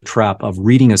into the trap of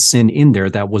reading a sin in there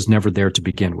that was never there to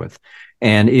begin with.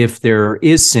 And if there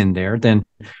is sin there, then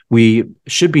we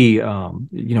should be,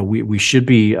 we should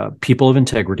be people of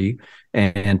integrity,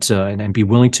 and be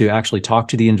willing to actually talk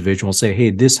to the individual and say, hey,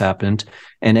 this happened,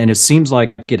 and it seems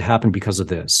like it happened because of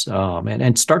this,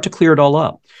 and start to clear it all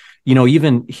up.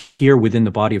 Even here within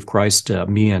the body of Christ,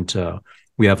 me and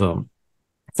we have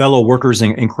fellow workers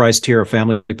in Christ here, a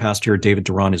family pastor, David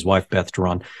Duran, his wife, Beth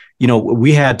Duran.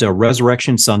 We had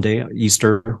Resurrection Sunday,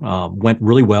 Easter, went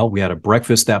really well. We had a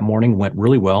breakfast that morning, went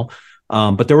really well.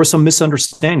 But there were some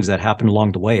misunderstandings that happened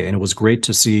along the way. And it was great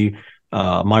to see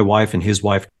my wife and his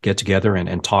wife get together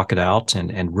and talk it out,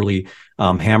 and really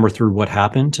hammer through what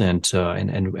happened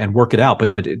and work it out.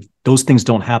 But those things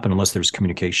don't happen unless there's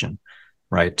communication.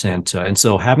 Right. And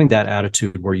so having that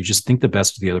attitude where you just think the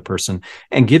best of the other person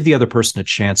and give the other person a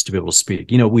chance to be able to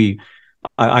speak.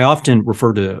 I often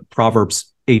refer to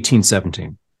Proverbs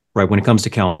 18:17, right? When it comes to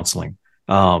counseling,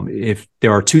 if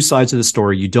there are two sides of the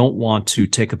story, you don't want to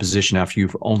take a position after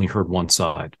you've only heard one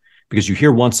side, because you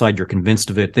hear one side, you're convinced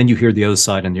of it. Then you hear the other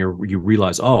side and you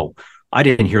realize, oh, I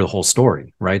didn't hear the whole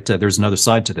story, right? There's another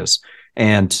side to this.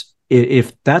 And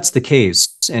if that's the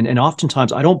case, and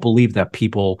oftentimes I don't believe that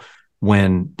people,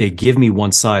 when they give me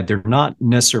one side, they're not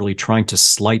necessarily trying to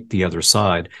slight the other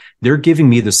side. They're giving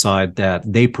me the side that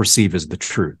they perceive as the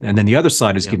truth. And then the other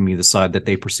side is giving me the side that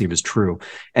they perceive as true.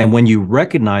 And when you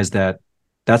recognize that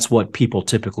that's what people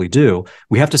typically do,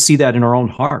 we have to see that in our own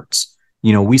hearts.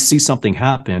 We see something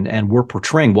happen and we're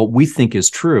portraying what we think is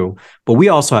true, but we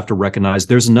also have to recognize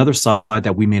there's another side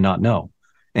that we may not know.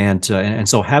 And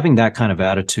so having that kind of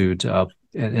attitude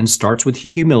and starts with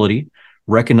humility,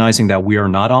 recognizing that we are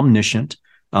not omniscient.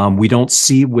 We don't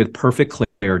see with perfect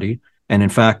clarity. And in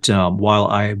fact, while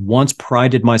I once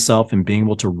prided myself in being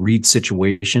able to read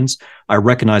situations, I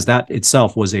recognized that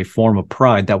itself was a form of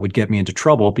pride that would get me into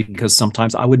trouble because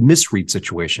sometimes I would misread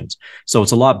situations. So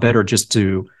it's a lot better just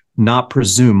to not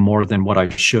presume more than what I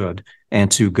should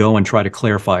and to go and try to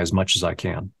clarify as much as I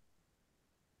can.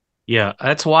 Yeah,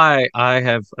 that's why I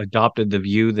have adopted the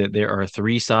view that there are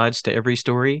three sides to every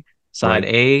story: side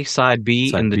Right. A, side B,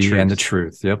 Side and the B and the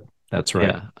truth. truth. Yep. That's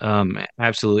right. Yeah,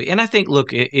 absolutely. And I think, look,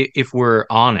 if we're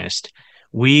honest,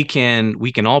 we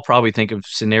can all probably think of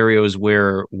scenarios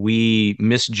where we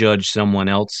misjudged someone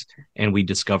else and we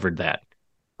discovered that,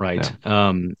 right?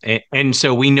 Yeah. And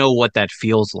so we know what that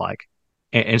feels like,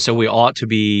 and so we ought to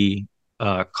be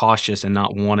cautious and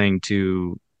not wanting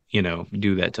to,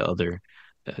 do that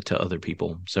to other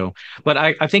people. So, but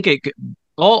I think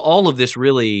all of this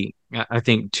really, I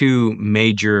think two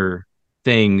major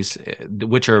things,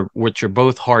 which are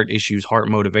both heart issues, heart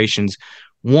motivations.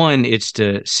 One, it's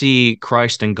to see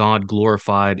Christ and God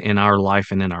glorified in our life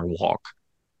and in our walk,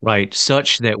 right?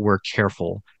 Such that we're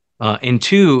careful. And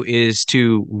two is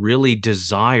to really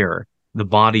desire the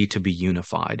body to be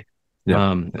unified.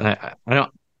 Yeah. I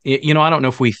don't, I don't know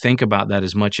if we think about that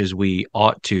as much as we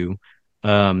ought to.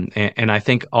 And I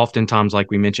think oftentimes, like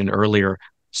we mentioned earlier,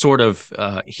 sort of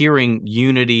hearing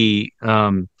unity,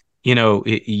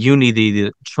 unity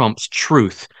that trumps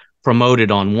truth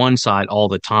promoted on one side all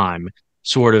the time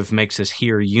sort of makes us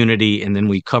hear unity, and then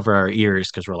we cover our ears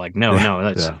because we're like, no, Yeah. no,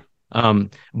 that's Yeah.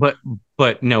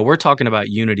 but no, we're talking about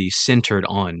unity centered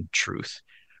on truth,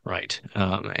 right?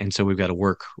 And so we've got to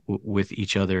work with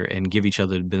each other and give each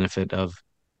other the benefit of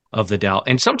the doubt,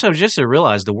 and sometimes just to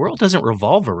realize the world doesn't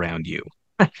revolve around you.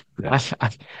 Yeah. I,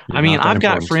 You're I mean, not that I've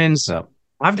got important. friends. Yeah.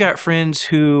 I've got friends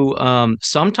who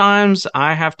sometimes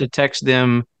I have to text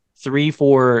them three,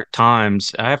 four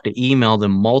times. I have to email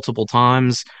them multiple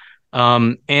times.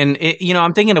 And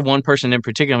I'm thinking of one person in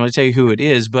particular. I'm going to tell you who it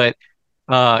is, but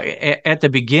at the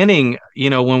beginning,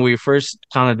 when we first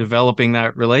kind of developing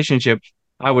that relationship,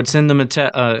 I would send them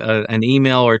an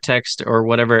email or text or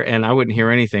whatever, and I wouldn't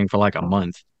hear anything for like a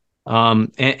month.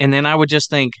 And then I would just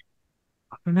think,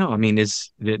 I don't know. I mean,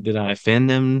 did I offend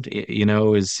them?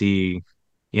 Is he,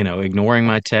 ignoring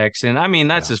my text? And I mean,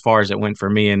 that's Yeah. as far as it went for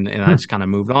me, and I just kind of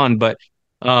moved on. But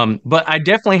I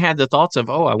definitely had the thoughts of,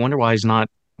 oh, I wonder why he's not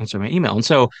answering my email. And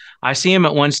so I see him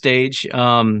at one stage,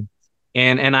 and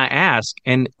I ask,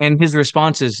 and his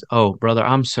response is, "Oh, brother,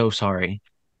 I'm so sorry.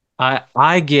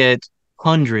 I get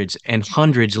hundreds and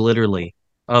hundreds, literally,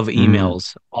 of Mm,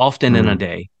 emails, often in a mm,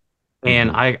 day, and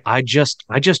hmm. I just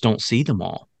don't see them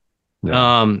all."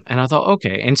 Yeah. And I thought,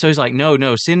 okay. And so he's like, no,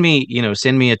 no, send me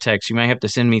a text. You might have to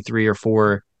send me three or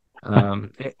four.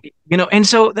 And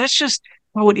so that's just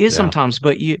how it is Yeah. sometimes.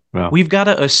 But Well, we've got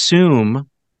to assume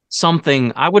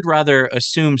something. I would rather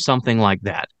assume something like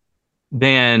that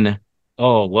than,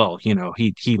 oh, well,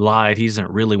 he lied. He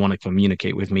doesn't really want to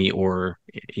communicate with me, or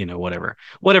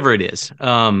whatever it is.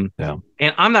 yeah.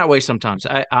 And I'm that way sometimes.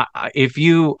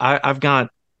 I've got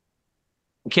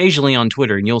occasionally on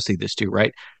Twitter, and you'll see this too,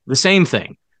 right? The same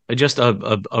thing, just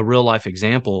a real life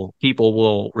example. People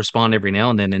will respond every now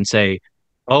and then and say,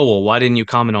 "Oh, well, why didn't you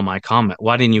comment on my comment?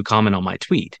 Why didn't you comment on my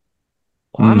tweet?"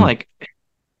 Well, I'm Mm, like,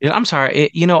 yeah, I'm sorry,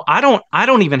 I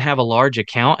don't even have a large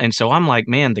account, and so I'm like,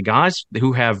 man, the guys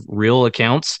who have real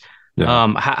accounts,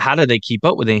 yeah. how do they keep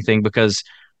up with anything? Because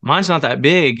mine's not that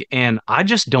big, and I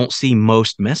just don't see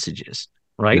most messages,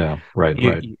 right? Yeah. Right.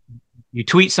 Right. You you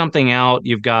tweet something out,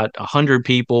 you've got 100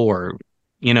 people or,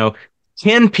 you know,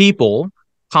 10 people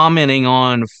commenting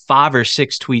on 5 or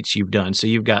 6 tweets you've done. So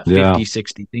you've got Yeah. 50,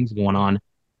 60 things going on.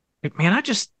 Like, man, I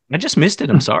just missed it.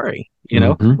 I'm sorry.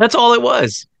 Hmm. That's all it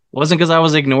was. It wasn't because I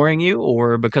was ignoring you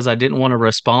or because I didn't want to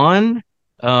respond.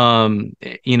 I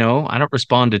don't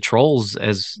respond to trolls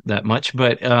as that much,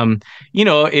 but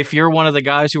if you're one of the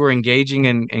guys who are engaging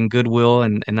in goodwill,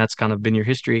 and that's kind of been your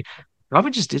history,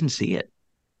 probably just didn't see it,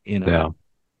 you know. Yeah.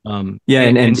 Um, Yeah.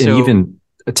 and, and And so, even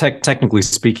technically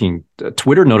speaking,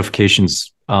 Twitter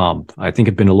notifications, I think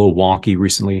have been a little wonky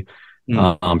recently,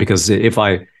 mm, because if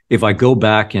I go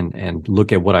back and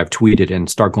look at what I've tweeted and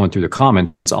start going through the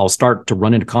comments, I'll start to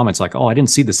run into comments like, "Oh, I didn't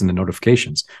see this in the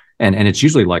notifications," and it's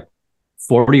usually like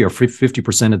 40 or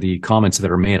 50% of the comments that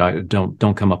are made I don't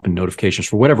come up in notifications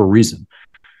for whatever reason.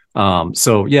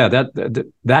 So yeah,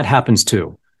 that happens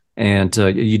too, and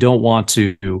you don't want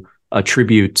to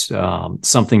attribute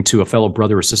something to a fellow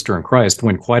brother or sister in Christ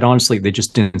when, quite honestly, they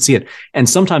just didn't see it. And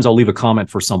sometimes I'll leave a comment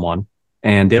for someone,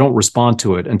 and they don't respond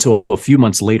to it until a few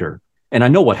months later. And I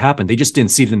know what happened. They just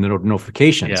didn't see it in the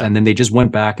notifications, yeah, and then they just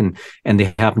went back and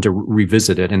they happened to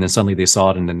revisit it, and then suddenly they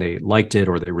saw it, and then they liked it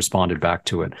or they responded back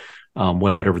to it.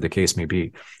 whatever the case may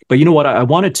be. But you know what? I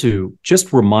wanted to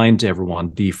just remind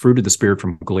everyone the fruit of the Spirit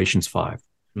from Galatians 5.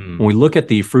 When we look at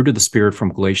the fruit of the Spirit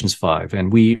from Galatians 5,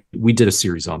 and we did a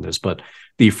series on this, but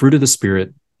the fruit of the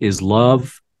Spirit is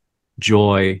love,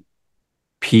 joy,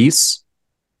 peace,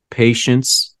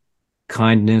 patience,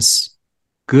 kindness,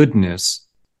 goodness,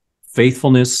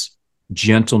 faithfulness,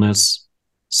 gentleness,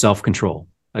 self-control.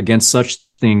 Against such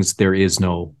things there is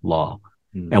no law.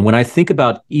 And when I think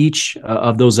about each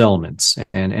of those elements,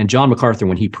 and John MacArthur,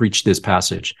 when he preached this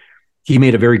passage, he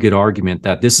made a very good argument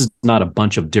that this is not a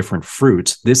bunch of different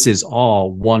fruits. This is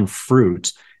all one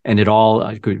fruit, and it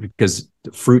all, because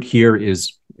fruit here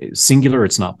is singular,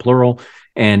 it's not plural,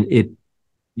 and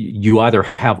you either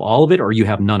have all of it or you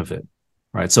have none of it,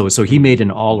 right? So he made an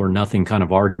all or nothing kind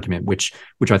of argument, which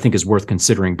I think is worth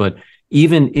considering. But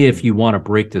even if you want to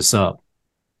break this up,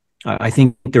 I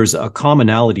think there's a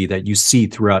commonality that you see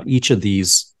throughout each of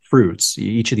these fruits,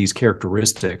 each of these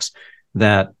characteristics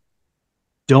that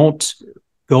don't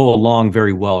go along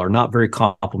very well or not very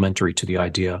complementary to the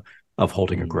idea of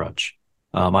holding a grudge.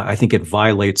 I think it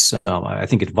violates. I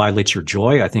think it violates your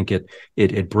joy. I think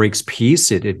it breaks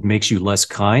peace. It makes you less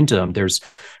kind. There's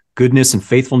goodness and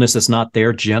faithfulness that's not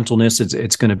there. Gentleness.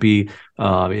 It's going to be.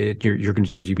 You're going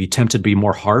to be tempted to be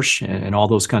more harsh and all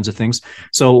those kinds of things.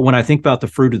 So when I think about the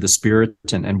fruit of the Spirit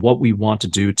and what we want to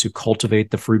do to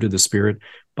cultivate the fruit of the Spirit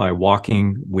by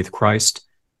walking with Christ,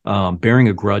 bearing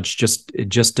a grudge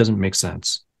just doesn't make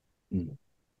sense. And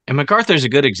MacArthur's a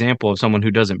good example of someone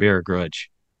who doesn't bear a grudge.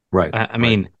 Right. I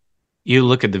mean, you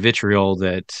look at the vitriol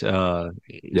that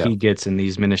he gets in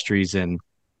these ministries, and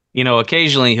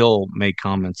occasionally he'll make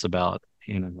comments about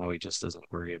how he just doesn't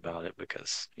worry about it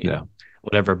because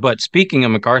whatever. But speaking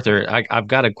of MacArthur, I've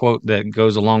got a quote that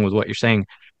goes along with what you're saying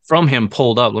from him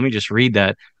pulled up. Let me just read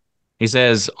that. He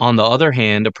says, on the other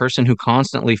hand, a person who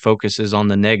constantly focuses on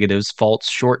the negatives, faults,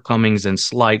 shortcomings, and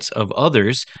slights of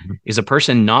others is a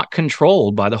person not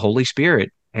controlled by the Holy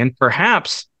Spirit and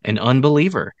perhaps an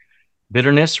unbeliever.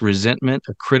 Bitterness, resentment,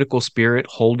 a critical spirit,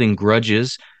 holding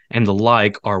grudges, and the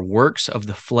like are works of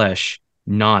the flesh,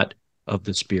 not of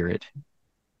the Spirit.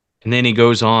 And then he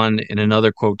goes on in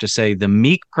another quote to say, the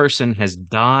meek person has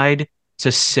died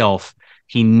to self.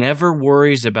 He never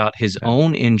worries about his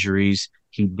own injuries.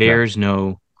 He bears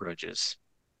no grudges.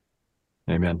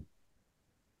 Amen.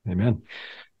 Amen.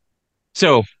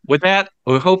 So with that,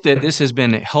 we hope that this has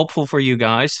been helpful for you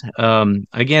guys.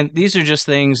 Again, these are just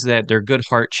things that they're good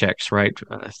heart checks, right?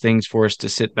 Things for us to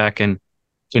sit back and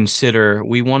consider.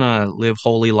 We want to live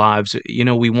holy lives.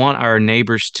 We want our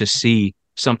neighbors to see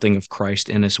something of Christ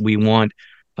in us. We want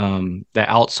the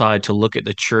outside to look at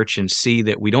the church and see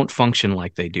that we don't function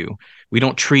like they do. We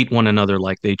don't treat one another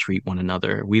like they treat one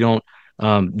another. We don't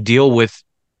deal with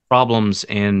problems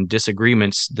and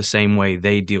disagreements the same way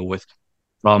they deal with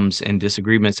problems and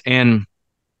disagreements. And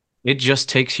it just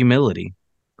takes humility,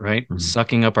 right?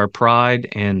 Sucking up our pride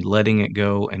and letting it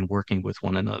go and working with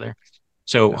one another.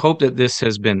 So hope that this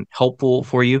has been helpful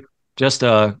for you. Just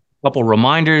a couple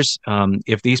reminders.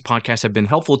 If these podcasts have been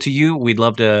helpful to you, we'd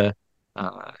love to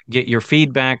get your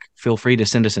feedback. Feel free to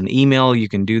send us an email. You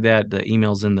can do that. The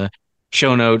email's in the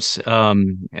show notes.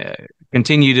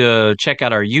 Continue to check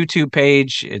out our YouTube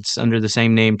page. It's under the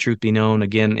same name, Truth Be Known,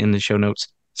 again, in the show notes.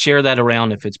 Share that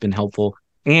around if it's been helpful.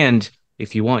 And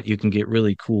if you want, you can get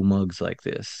really cool mugs like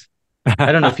this.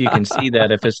 I don't know if you can see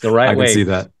that, if it's the right way. I can see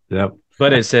that. Yep.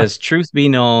 But it says, truth be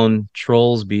known,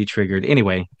 trolls be triggered.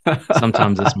 Anyway,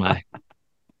 sometimes it's my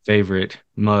favorite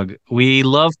mug. We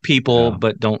love people,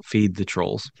 but don't feed the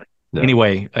trolls. Yeah.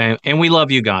 Anyway, and we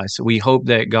love you guys. We hope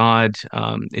that God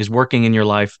is working in your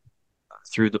life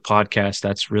through the podcast.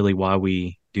 That's really why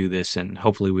we do this, and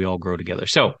hopefully we all grow together.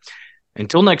 So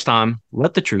until next time,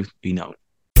 let the truth be known.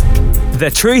 The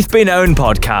Truth Be Known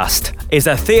podcast is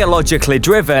a theologically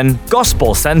driven,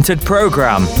 gospel-centered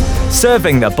program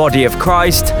serving the body of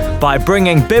Christ by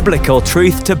bringing biblical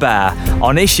truth to bear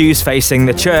on issues facing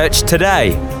the church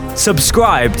today.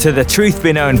 Subscribe to the Truth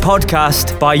Be Known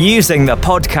podcast by using the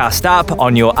podcast app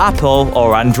on your Apple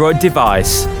or Android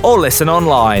device, or listen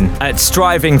online at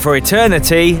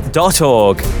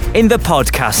strivingforeternity.org in the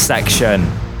podcast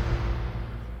section.